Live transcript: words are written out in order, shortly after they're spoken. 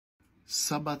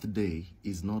Sabbath day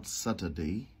is not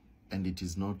Saturday and it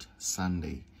is not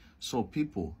Sunday. So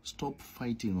people, stop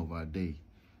fighting over a day.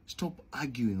 Stop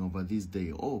arguing over this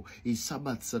day. Oh, is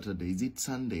Sabbath Saturday? Is it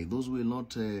Sunday? Those will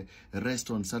not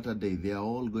rest on Saturday. They are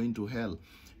all going to hell.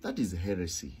 That is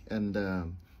heresy. And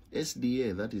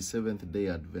SDA, that is Seventh-day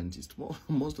Adventist,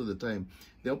 most of the time,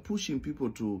 they are pushing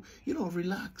people to,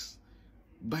 relax.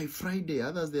 By Friday,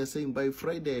 others they are saying, by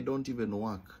Friday I don't even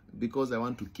work because I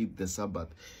want to keep the Sabbath.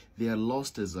 They are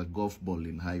lost as a golf ball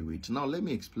in high wheat. Now, let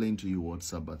me explain to you what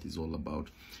Sabbath is all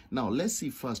about. Now, let's see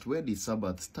first, where did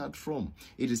Sabbath start from?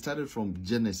 It started from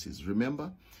Genesis.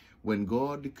 Remember, when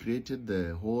God created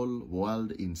the whole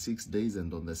world in 6 days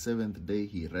and on the seventh day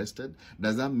he rested,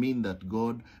 does that mean that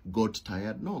God got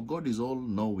tired? No, God is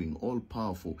all-knowing,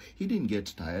 all-powerful. He didn't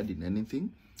get tired in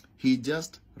anything. He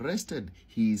just rested.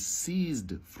 He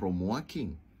ceased from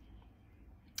working.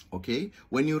 Okay?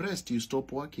 When you rest, you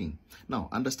stop working. Now,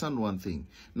 understand one thing.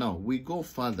 Now, we go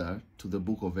further to the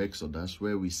book of Exodus,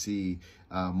 where we see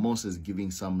Moses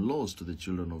giving some laws to the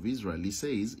children of Israel. He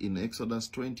says in Exodus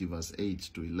 20, verse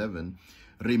 8 to 11,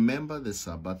 remember the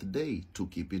Sabbath day to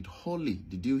keep it holy.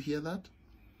 Did you hear that?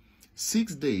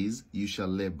 6 days you shall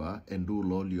labor and do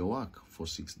all your work for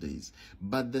 6 days.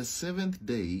 But the seventh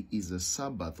day is a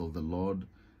Sabbath of the Lord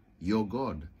your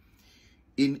God.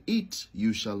 In it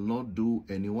you shall not do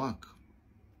any work,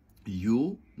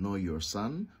 you, nor your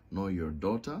son, nor your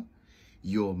daughter,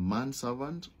 your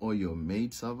manservant, or your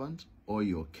maidservant, or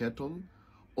your cattle,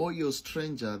 or your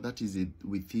stranger that is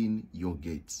within your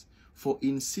gates. For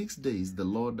in 6 days the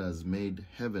Lord has made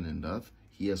heaven and earth.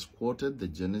 He has quoted the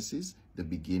Genesis, the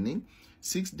beginning.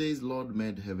 6 days Lord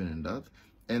made heaven and earth,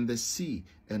 and the sea,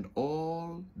 and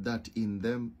all that in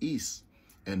them is,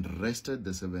 and rested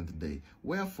the seventh day.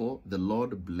 Wherefore the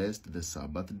Lord blessed the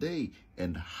Sabbath day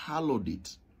and hallowed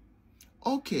it.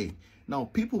 Okay, now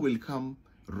people will come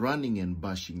running and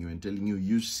bashing you and telling you,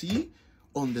 you see,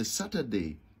 on the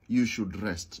Saturday you should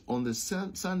rest. On the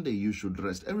Sunday you should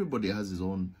rest. Everybody has his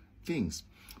own things.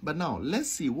 But now, let's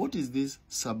see, what is this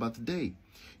Sabbath day?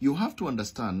 You have to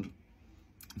understand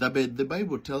that the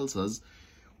Bible tells us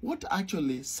what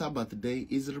actually Sabbath day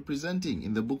is representing.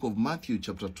 In the book of Matthew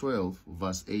chapter 12,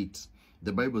 verse 8,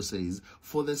 the Bible says,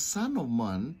 for the Son of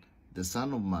Man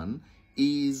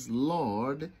is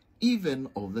Lord even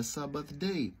of the Sabbath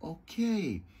day.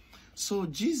 Okay, so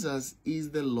Jesus is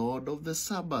the Lord of the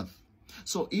Sabbath.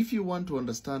 So if you want to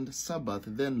understand Sabbath,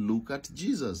 then look at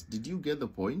Jesus. Did you get the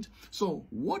point? So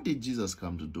what did Jesus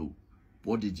come to do?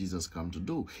 What did Jesus come to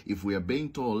do? If we are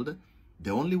being told the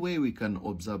only way we can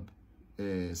observe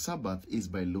Sabbath is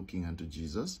by looking unto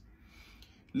Jesus.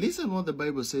 Listen what the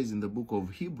Bible says in the book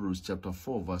of Hebrews chapter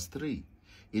 4 verse 3.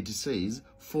 It says,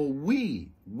 for we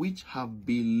which have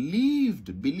believed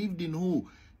in who?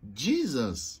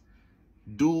 Jesus,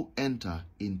 do enter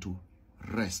into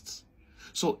rest.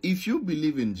 So if you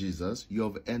believe in Jesus, you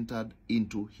have entered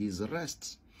into his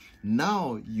rest.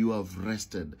 Now you have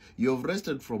rested. You have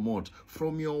rested from what?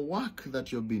 From your work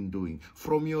that you've been doing,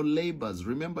 from your labors.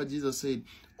 Remember, Jesus said,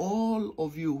 all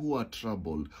of you who are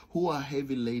troubled, who are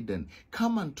heavy laden,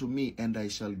 come unto me and I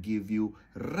shall give you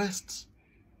rest.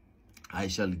 I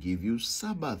shall give you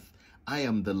Sabbath. I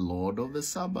am the Lord of the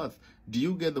Sabbath. Do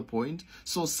you get the point?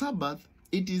 So Sabbath,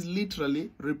 it is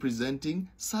literally representing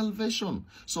salvation.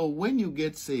 So when you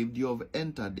get saved, you have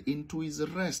entered into his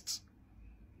rest.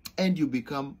 And you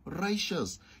become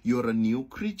righteous. You're a new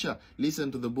creature.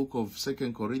 Listen to the book of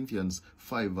 2 Corinthians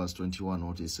 5 verse 21,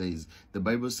 what it says. The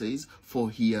Bible says, for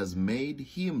he has made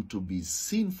him to be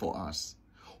sin for us,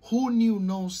 who knew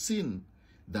no sin,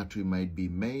 that we might be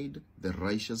made the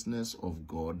righteousness of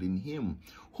God in him.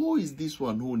 Who is this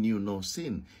one who knew no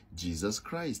sin? Jesus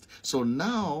Christ. So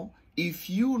now, if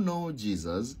you know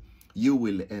Jesus, you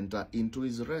will enter into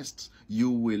his rest. You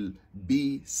will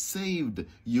be saved.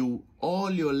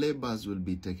 All your labors will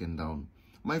be taken down.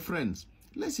 My friends,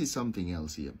 let's see something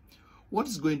else here. What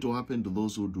is going to happen to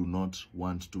those who do not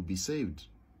want to be saved?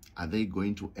 Are they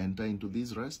going to enter into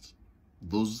this rest?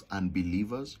 Those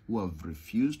unbelievers who have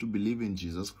refused to believe in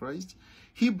Jesus Christ?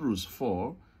 Hebrews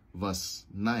 4 verse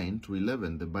 9 to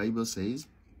 11, the Bible says,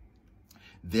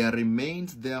 there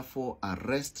remains therefore a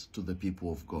rest to the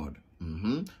people of God.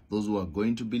 Those who are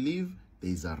going to believe,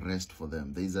 there is a rest for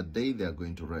them. There is a day they are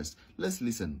going to rest. Let's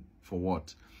listen. For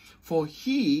what? For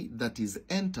he that is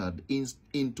entered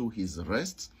into his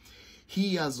rest,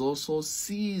 he has also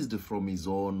ceased from his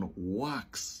own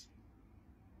works,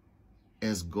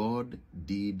 as God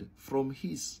did from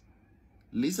his.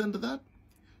 Listen to that.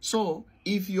 So,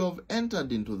 if you have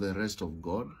entered into the rest of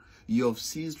God, you have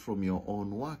ceased from your own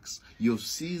works. You have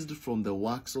ceased from the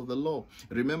works of the law.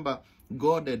 Remember,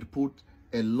 God had put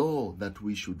a law that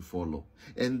we should follow.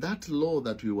 And that law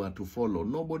that we were to follow,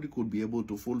 nobody could be able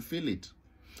to fulfill it.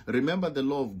 Remember, the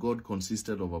law of God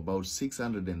consisted of about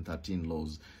 613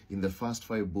 laws in the first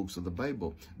 5 books of the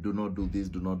Bible. Do not do this,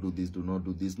 do not do this, do not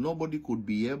do this. Nobody could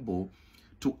be able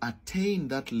to attain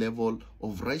that level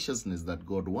of righteousness that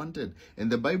God wanted.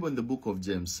 And the Bible in the book of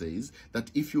James says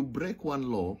that if you break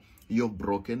one law, you've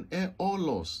broken all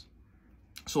laws.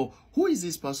 So who is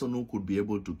this person who could be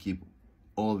able to keep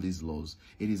all these laws?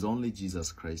 It is only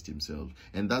Jesus Christ himself.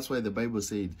 And that's why the Bible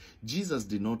said Jesus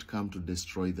did not come to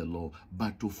destroy the law,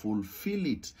 but to fulfill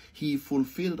it. He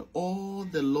fulfilled all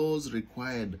the laws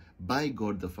required by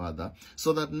God the Father,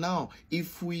 so that now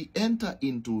if we enter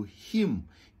into him,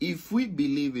 if we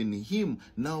believe in him,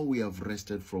 now we have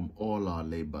rested from all our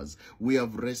labors. We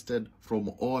have rested from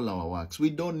all our works.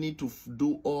 We don't need to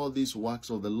do all these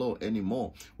works of the law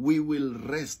anymore. We will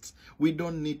rest. We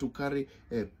don't need to carry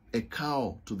a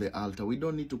cow to the altar. We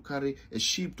don't need to carry a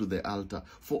sheep to the altar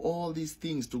for all these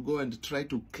things to go and try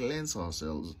to cleanse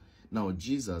ourselves. Now,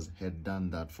 Jesus had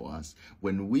done that for us.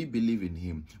 When we believe in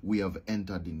him, we have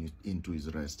entered into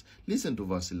his rest. Listen to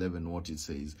verse 11, what it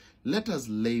says. Let us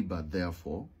labor,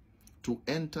 therefore, to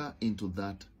enter into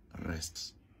that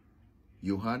rest.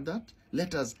 You heard that?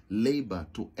 Let us labor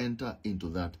to enter into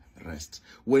that rest.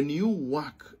 When you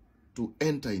work to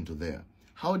enter into there,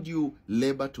 how do you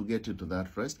labor to get into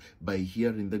that rest? By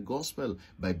hearing the gospel,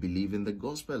 by believing the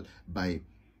gospel, by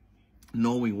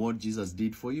knowing what Jesus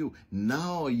did for you.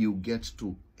 Now you get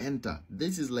to enter.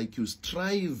 This is like you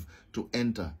strive to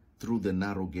enter through the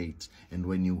narrow gate. And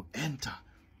when you enter,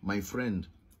 my friend,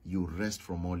 you rest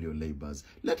from all your labors.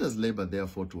 Let us labor,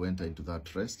 therefore, to enter into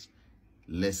that rest,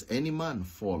 lest any man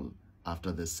fall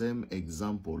after the same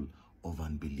example of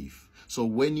unbelief. So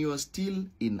when you are still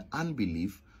in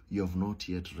unbelief, you have not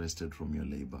yet rested from your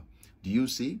labor. Do you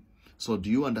see? So do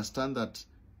you understand that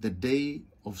the day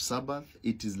of Sabbath,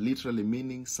 it is literally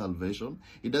meaning salvation?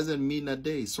 It doesn't mean a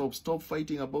day. So stop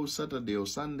fighting about Saturday or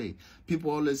Sunday. People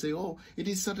always say, oh, it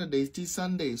is Saturday, it is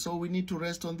Sunday, so we need to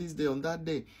rest on this day, on that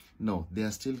day. No, they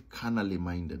are still carnally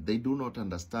minded. They do not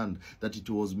understand that it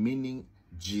was meaning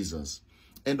Jesus.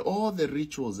 And all the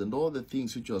rituals and all the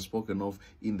things which were spoken of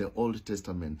in the Old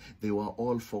Testament, they were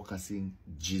all focusing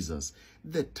Jesus.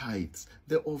 The tithes,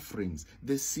 the offerings,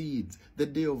 the seeds, the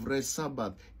day of rest,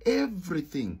 Sabbath,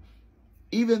 everything,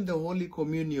 even the Holy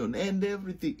Communion and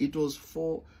everything, it was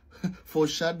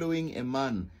foreshadowing a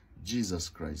man, Jesus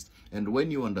Christ. And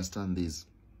when you understand this,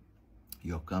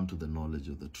 you have come to the knowledge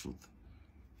of the truth.